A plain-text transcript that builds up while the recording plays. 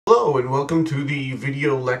Hello and welcome to the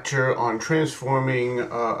video lecture on transforming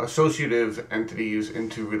associative entities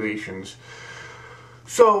into relations.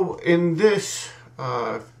 So in this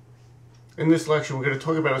lecture we're going to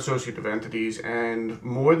talk about associative entities, and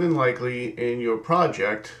more than likely in your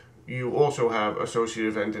project you also have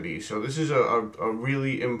associative entities. So this is a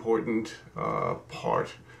really important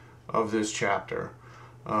part of this chapter.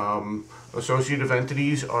 Associative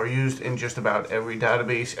entities are used in just about every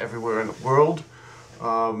database everywhere in the world.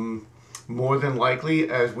 More than likely,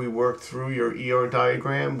 as we work through your ER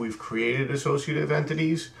diagram, we've created associative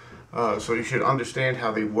entities. So you should understand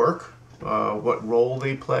how they work, what role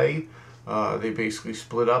they play. They basically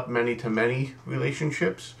split up many-to-many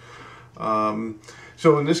relationships.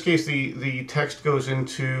 So in this case, the text goes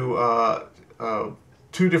into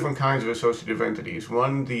two different kinds of associative entities.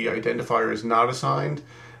 One, the identifier is not assigned,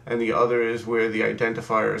 and the other is where the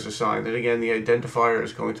identifier is assigned. And again, the identifier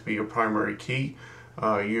is going to be your primary key.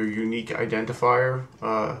 Your unique identifier,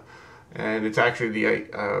 and it's actually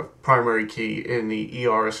the primary key in the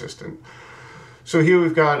ER assistant. So here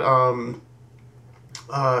we've got,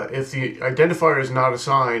 if the identifier is not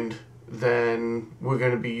assigned, then we're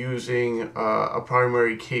going to be using a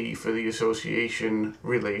primary key for the association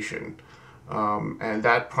relation. And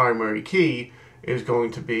that primary key is going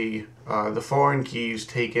to be the foreign keys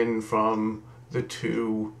taken from the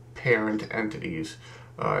two parent entities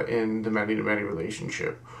in the many-to-many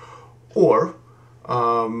relationship. Or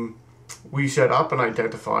we set up an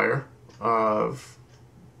identifier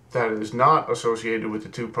that is not associated with the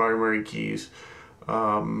two primary keys.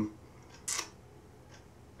 And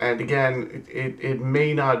again, it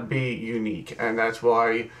may not be unique, and that's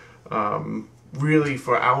why really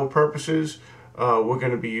for our purposes we're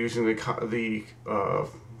going to be using the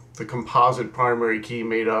composite primary key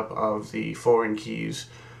made up of the foreign keys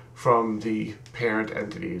from the parent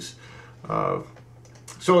entities. So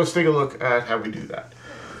let's take a look at how we do that.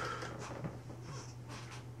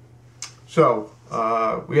 So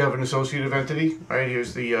we have an associative entity, right?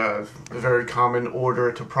 Here's the very common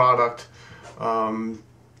order to product, and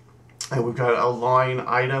we've got a line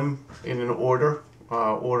item in an order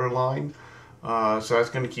line. So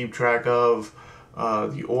that's going to keep track of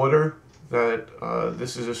the order that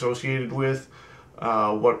this is associated with,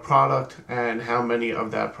 what product, and how many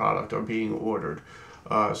of that product are being ordered.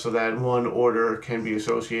 So that one order can be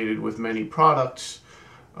associated with many products,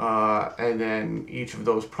 and then each of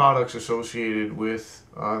those products associated with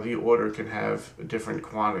the order can have different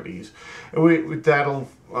quantities. And that'll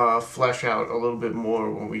flesh out a little bit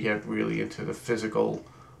more when we get really into the physical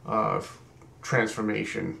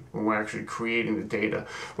transformation, when we're actually creating the data.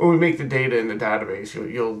 When we make the data in the database,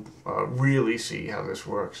 you'll really see how this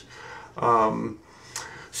works.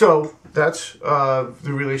 So that's the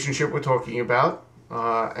relationship we're talking about,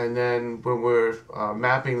 and then when we're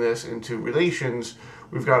mapping this into relations,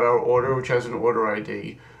 we've got our order, which has an order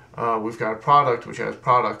ID. We've got a product, which has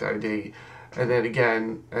product ID, and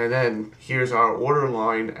then here's our order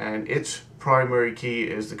line, and its primary key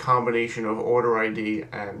is the combination of order ID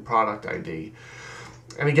and product ID.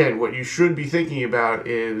 And again, what you should be thinking about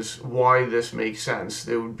is why this makes sense.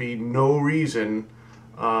 There would be no reason.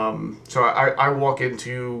 So I walk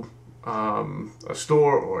into a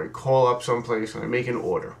store, or I call up someplace and I make an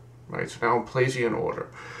order, right? So now I'm placing an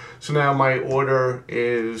order. So now my order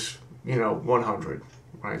is, 100,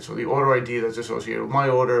 right? So the order ID that's associated with my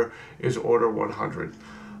order is order 100.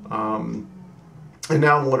 And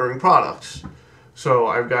now I'm ordering products. So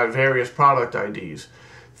I've got various product IDs.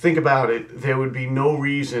 Think about it, there would be no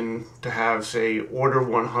reason to have, say, order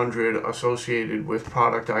 100 associated with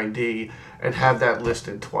product ID and have that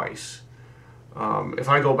listed twice. If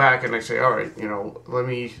I go back and I say, all right, let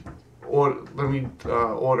me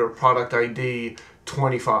order product ID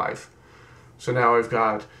 25. So now I've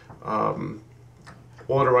got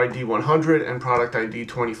order ID 100 and product ID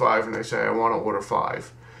 25, and I say I want to order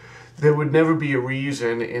 5. There would never be a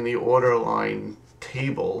reason in the order line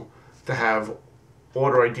table to have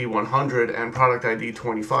order ID 100 and product ID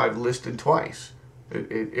 25 listed twice.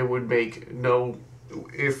 It would make no,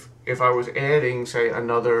 if I was adding, say,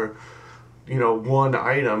 another, one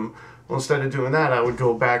item, well, instead of doing that, I would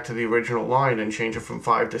go back to the original line and change it from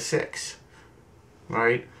 5 to 6,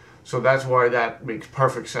 right? So that's why that makes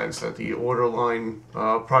perfect sense, that the order line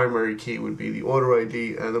primary key would be the order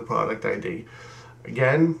ID and the product ID.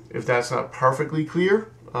 Again, if that's not perfectly clear,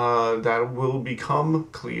 that will become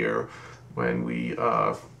clear when we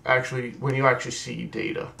when you actually see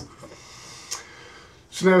data.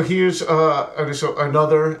 So now here's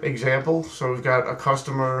another example. So we've got a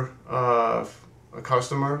customer and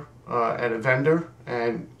a vendor,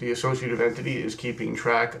 and the associative entity is keeping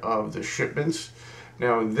track of the shipments.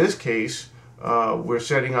 Now in this case, we're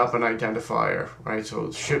setting up an identifier, right?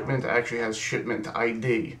 So shipment actually has shipment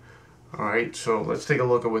ID. All right, so let's take a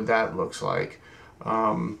look at what that looks like.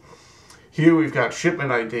 Here we've got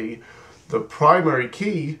shipment ID. The primary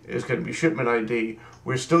key is going to be shipment ID.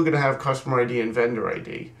 We're still going to have customer ID and vendor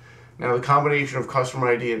ID. Now the combination of customer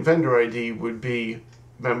ID and vendor ID would be,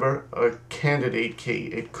 remember, a candidate key.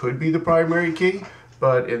 It could be the primary key,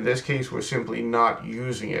 but in this case we're simply not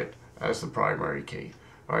using it as the primary key.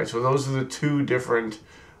 All right, so those are the two different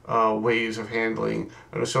ways of handling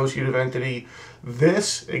an associative entity.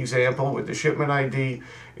 This example with the shipment ID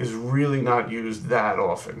is really not used that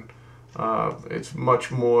often. It's much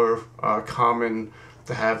more common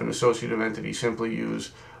to have an associative entity simply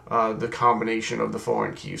use the combination of the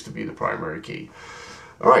foreign keys to be the primary key.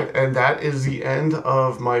 All right, and that is the end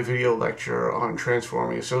of my video lecture on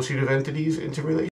transforming associative entities into relations.